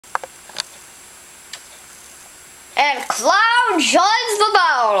And Cloud joins the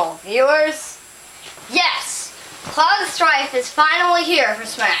battle, viewers. Yes, Cloud Strife is finally here for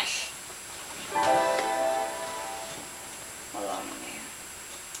Smash. Hold on, let me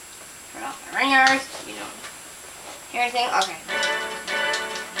turn off my ringers. You don't hear anything? Okay.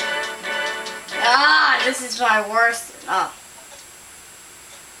 Ah, this is my worst. Oh.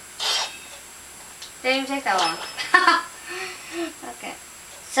 Didn't even take that long. Okay.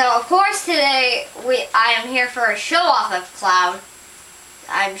 So, of course, today I am here for a show-off of Cloud.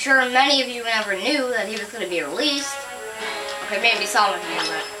 I'm sure many of you never knew that he was going to be released. Okay, maybe some of you,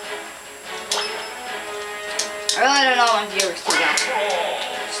 but I really don't know my viewers too well.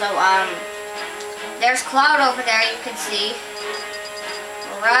 So, there's Cloud over there, you can see.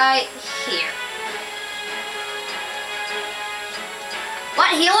 Right here.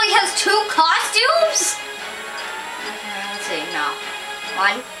 What? He only has 2 costumes? Okay, let's see. No.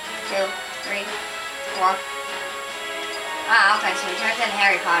 1, 2, 3, 4. Ah, okay, so he turns in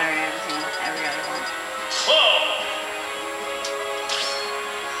Harry Potter and every other one.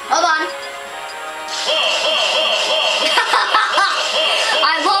 Hold on.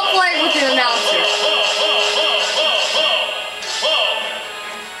 I love playing with the announcer.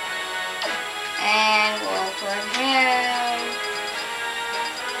 And we'll put him.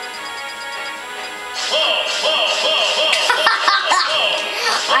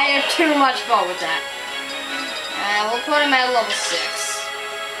 I have too much fun with that. We'll put him at level 6.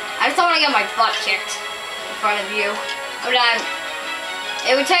 I just don't want to get my butt kicked in front of you. I mean,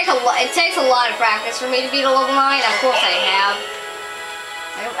 it takes a lot of practice for me to beat a level 9. Of course I have.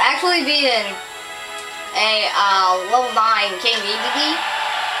 I've actually beaten a level 9 King DDD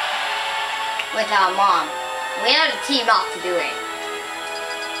with Mom. We had to team up to do it.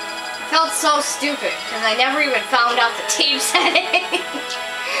 I felt so stupid because I never even found out the team setting.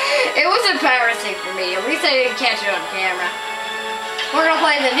 It was embarrassing for me. At least I didn't catch it on camera. We're going to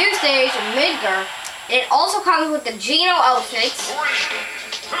play the new stage in Midgar. It also comes with the Geno outfits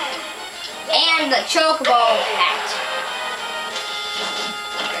and the Chocobo hat.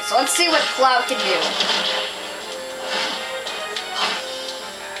 Okay, so let's see what Cloud can do.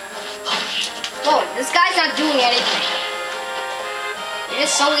 Whoa, this guy's not doing anything. It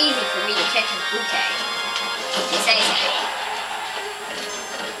is so easy for me to kick his bouquet. He says so.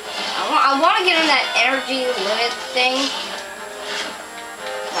 I want to get in that energy limit thing.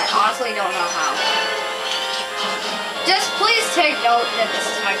 I honestly don't know how. Just please take note that this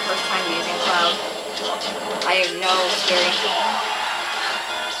is my first time using Cloud. I have no experience.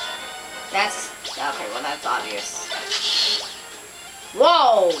 That's okay. Well, that's obvious.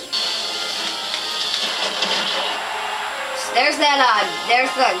 Whoa! There's that. There's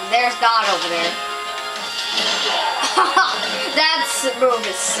God over there. That move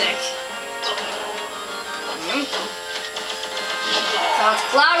is sick. So it's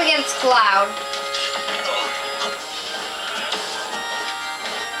Cloud against Cloud.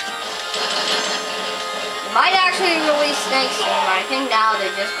 They might actually release Snake soon, but I think now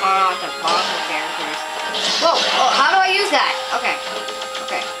they've just gone on to Boston characters. Whoa! Oh, how do I use that? Okay.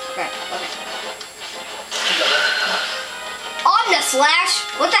 Omnislash?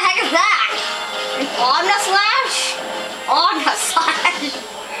 What the heck is that? An Omnislash? Omnislash?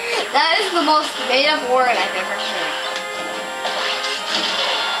 That is the most made-up word I've ever heard.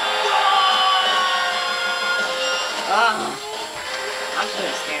 Ugh. I'm just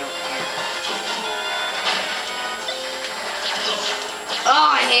gonna stay over here. Oh,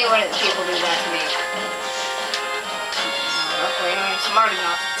 I hate when people do that to me. Hopefully I'm smart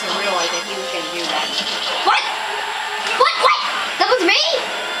enough to realize that he was gonna do that. What? What? That was me?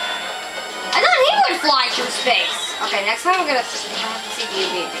 I thought he would fly through space. Okay, next time I'm gonna have to see the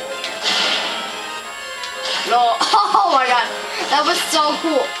UV do it. No, oh my god, that was so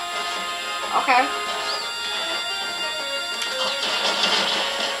cool. Okay.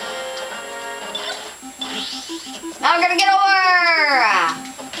 Now I'm gonna get over.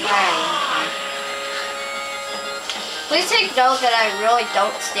 Please take note that I really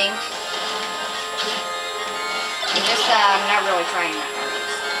don't stink. I'm not really trying that hard.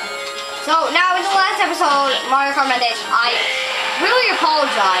 So now in the last episode, Mario Kart Mandation, I really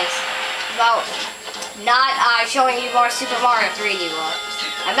apologize about not showing you more Super Mario 3D World.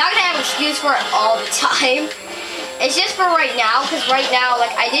 I'm not gonna have an excuse for it all the time. It's just for right now, because right now,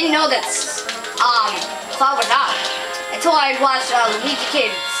 like, I didn't know that Cloud was out until I watched Luigi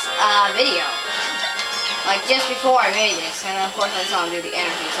Kid's video, like just before I made this, and of course I saw him do the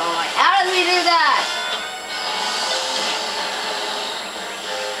energy. So I'm like, how does he do that?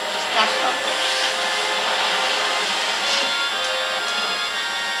 That's cool.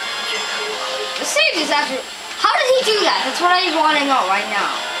 The stage is actually How does he do that? That's what I want to know right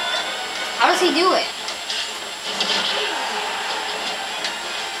now. How does he do it?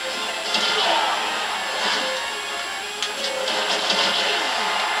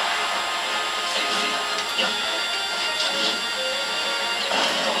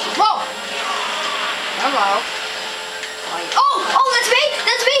 Whoa! Hello. Oh, that's me!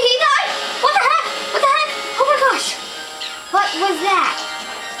 That's me! He died! What the heck? What the heck? Oh my gosh! What was that?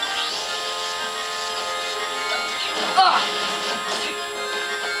 Ugh!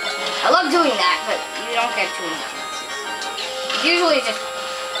 I love doing that, but you don't get too many chances. It's usually just...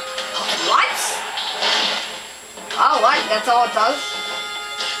 What? Oh, what? That's all it does?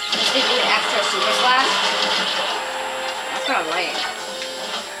 Just give you an extra super slash? That's kind of lame.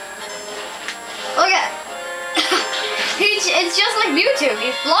 Look at it's just like Mewtwo,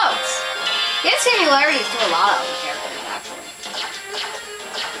 he floats. He has similarities to a lot of other characters, actually.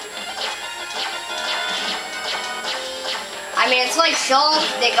 I mean, it's like Schultz,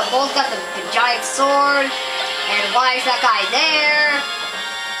 they both got the giant sword, and why is that guy there?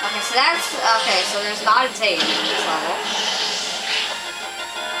 Okay, so that's, okay, so there's not a Zayden in this level.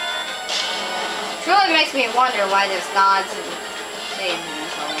 Which really makes me wonder why there's nods and Zayden in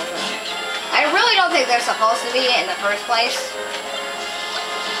this level. I really don't think they're supposed to be in the first place.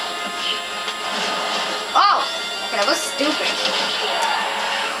 Oh! Okay, that was stupid.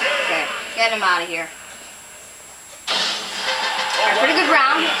 Okay, get him out of here. Alright, pretty good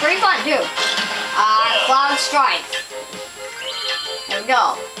round. Pretty fun, too. Cloud Strike. There we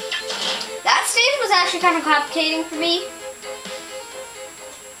go. That stage was actually kind of complicating for me.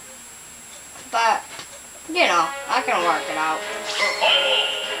 But, you know, I can work it out.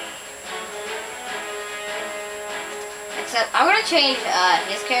 Except, I'm gonna change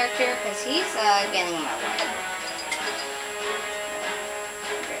his character because he's getting in my way.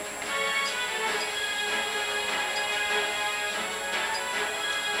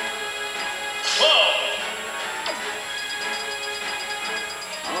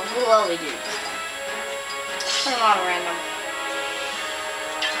 Oh, who will we do this time? Put him on a random.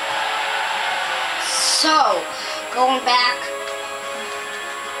 So, going back,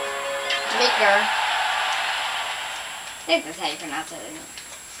 Maker. I think that's how you pronounce it.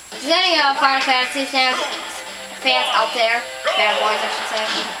 Is there any Final Fantasy fans out there? Fanboys, I should say.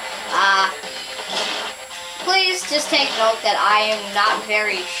 Please just take note that I am not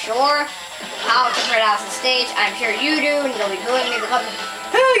very sure how to pronounce the stage. I'm sure you do, and you'll be doing me the comment.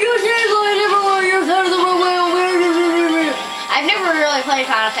 Hey, you translate everywhere, you're out of the way. I've never really played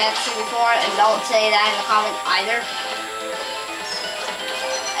Final Fantasy before, and don't say that in the comments either.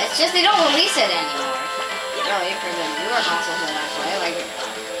 It's just they don't release it anymore. Really, for the newer consoles that I play. Like,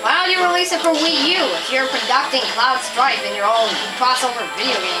 why don't you release it for Wii U if you're conducting Cloud Strife in your own crossover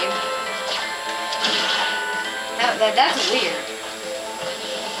video game? That's weird.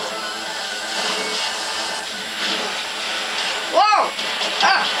 Whoa!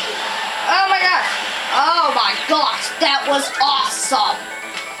 Oh my gosh! Oh my gosh! That was awesome!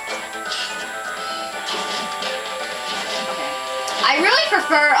 Okay. I really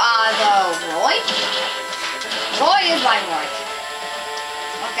prefer the Roy. Roy is my Roy.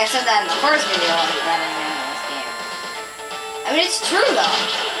 Okay, I said that in the first video that I made in this game. I mean, it's true though.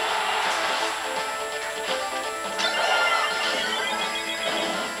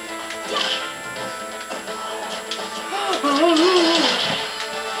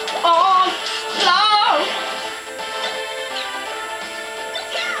 Oh no!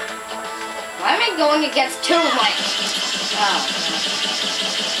 Why am I going against two of my? Oh.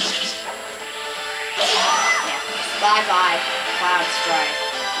 Bye-bye, Cloud Strike.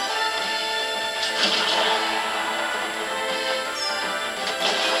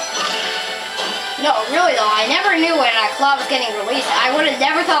 No, really though, I never knew when Cloud was getting released. I would have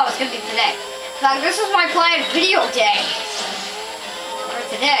never thought it was going to be today. Like, this was my planned video day for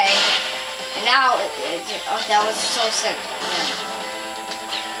today. And now, oh, that was so sick.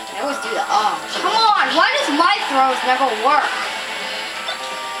 I always do that. Oh, come on, why does my throws never work?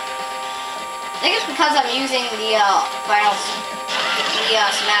 I think it's because I'm using the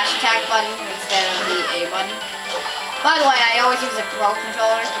smash attack button instead of the A button. By the way, I always use a Pro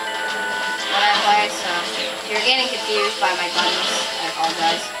controller when I play, so if you're getting confused by my buttons, I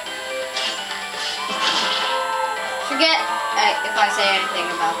apologize. Forget if I say anything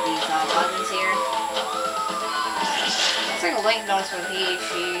about these buttons here. Looks like a link knows what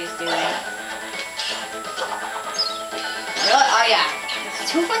she's doing. Really? Oh yeah.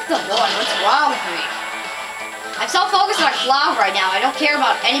 It's 2 like the one. What's wrong with me? I'm so focused on Cloud right now. I don't care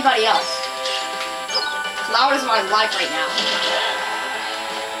about anybody else. Cloud is my life right now.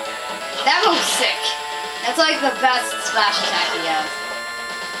 That move's sick. That's like the best splash attack he has.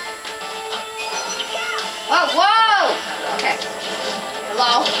 Oh, whoa! Okay.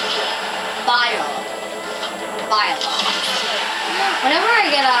 Hello? Bio. Whenever I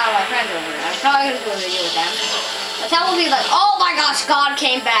get my friends over, I'm probably gonna do a video with them. But that will be like, oh my gosh, God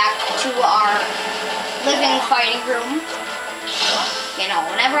came back to our living fighting room. You know,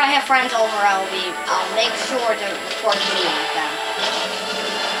 whenever I have friends over, I'll make sure to record a video with them.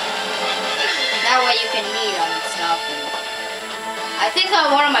 That way you can meet them and stuff. And I think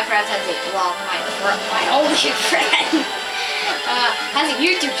one of my friends has a, well, my only friend has a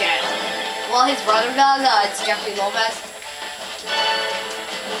YouTube channel. Well, his brother does. It's Jeffery Lopez.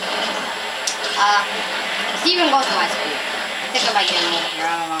 Steven goes to my school. I think I might get him over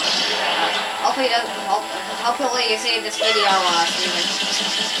here. I don't know. Hopefully he doesn't. Hopefully you see this video, Steven.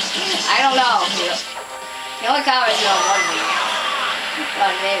 I don't know. The only comment is on one video.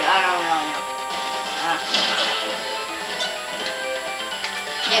 But maybe, I don't know.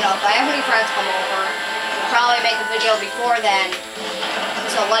 You know, if I have any friends come over, I'll probably make a video before then.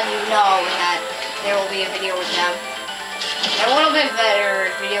 So let you know that there will be a video with them. They're a little bit better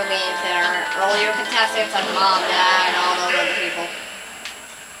video games than our earlier contestants like Mom, Dad, and all those other people.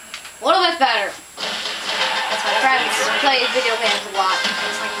 A little bit better. That's my friends play video games a lot,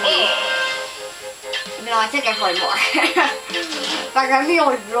 just like me. Even though I think I play more. In fact, I'm the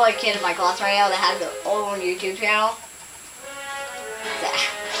only really kid in my class right now that has their own YouTube channel.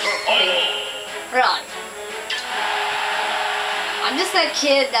 Really. I'm just that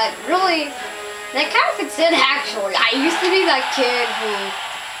kid that really, that kind of fits in actually. I used to be that kid who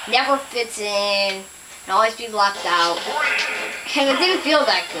never fits in and always be left out. And it didn't feel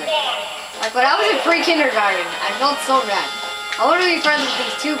that good. Like when I was in pre-kindergarten, I felt so bad. I wanted to be friends with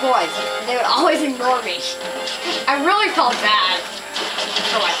these two boys and they would always ignore me. I really felt bad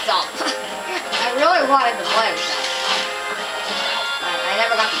for myself. I really wanted to play with them. But I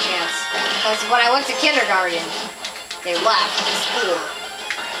never got the chance. Because when I went to kindergarten, they left the school.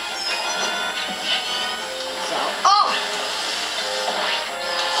 So, oh!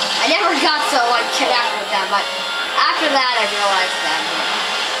 I never got to like connect with them, but after that I realized that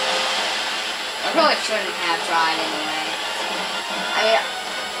I really shouldn't have tried anyway. I mean,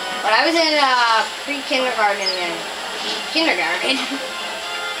 when I was in pre-kindergarten and kindergarten,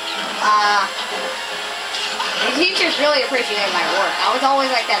 the teachers really appreciated my work. I was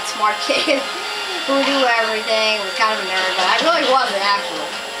always like that smart kid who would do everything, was kind of a nerd, but I really wasn't actually.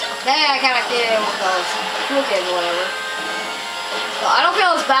 Then I kind of fit in with those cool kids or whatever. So I don't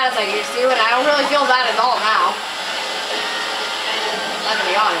feel as bad as I used to, and I don't really feel bad at all now. Not to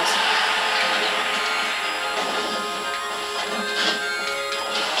be honest.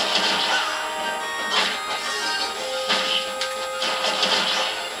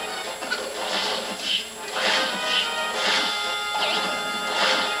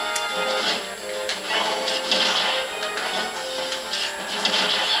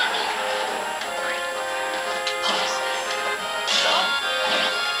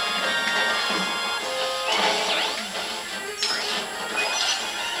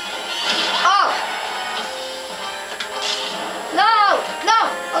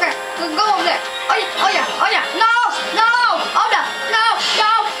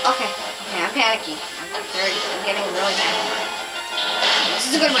 I'm getting really mad.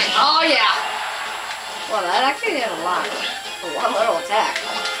 This is a good one. Oh yeah! Well, that actually did a lot for one little attack.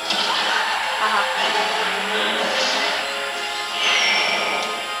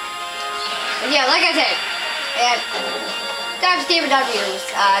 But yeah, like I said, and that's David W's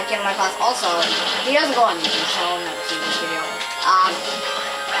kid in my class. Also, he doesn't go on YouTube, so I'll never see this video.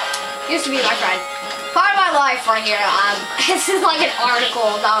 Used to be my friend. Part of my life right here. This is like an article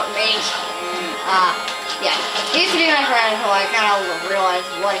about me. Yeah, he used to be my friend who I kind of realized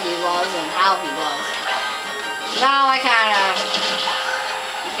what he was and how he was. Now I kind of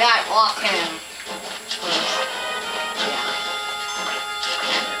got off him. Yeah.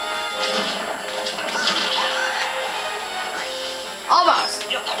 Almost.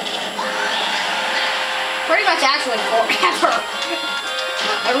 Pretty much actually forever.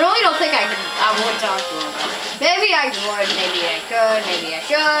 I really don't think I would talk to him. Maybe I would, maybe I could, maybe I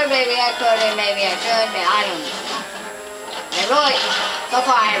should, maybe I couldn't, maybe I should, but I don't know. So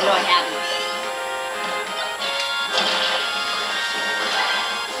far I really haven't.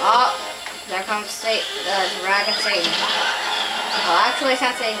 Oh, there comes the Dragon Satan. Well, actually it's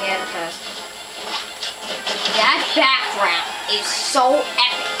not Satan yet because that background is so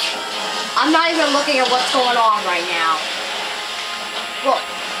epic. I'm not even looking at what's going on right now. Look.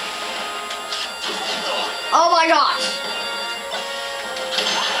 Oh my gosh.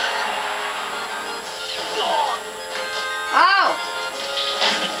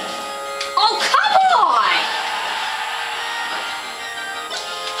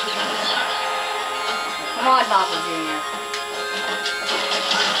 Apple Jr.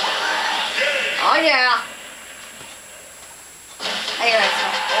 Oh yeah. Anyway, so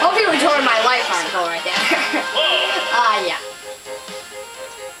hope you enjoyed my life article right there. Yeah.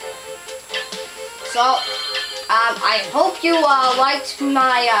 So, I hope you liked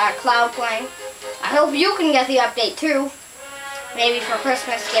my cloud playing. I hope you can get the update too. Maybe for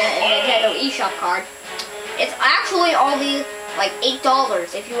Christmas get a Nintendo eShop card. It's actually only like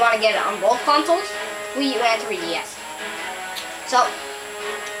 $8 if you want to get it on both consoles, Wii U and 3DS. So,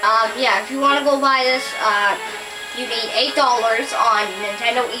 yeah, if you want to go buy this, you need $8 on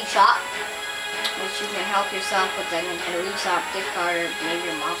Nintendo eShop, which you can help yourself with the Nintendo eShop gift card, or maybe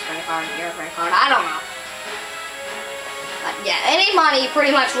your mom's credit card, your credit card, I don't know. But yeah, any money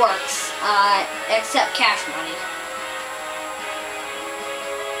pretty much works, except cash money.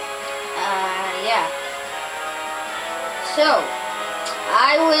 Yeah. So,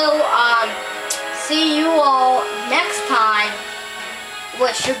 I will, see you all next time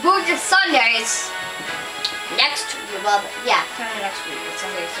with Shibuya Sundays. Next week, well, yeah, kind of next week. It's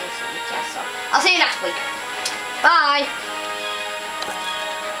Sunday, yeah, so I'll see you next week. Bye.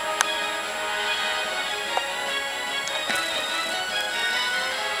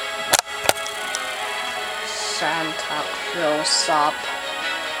 Santa Claus up.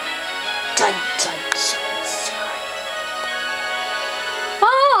 Dun, dun, dun.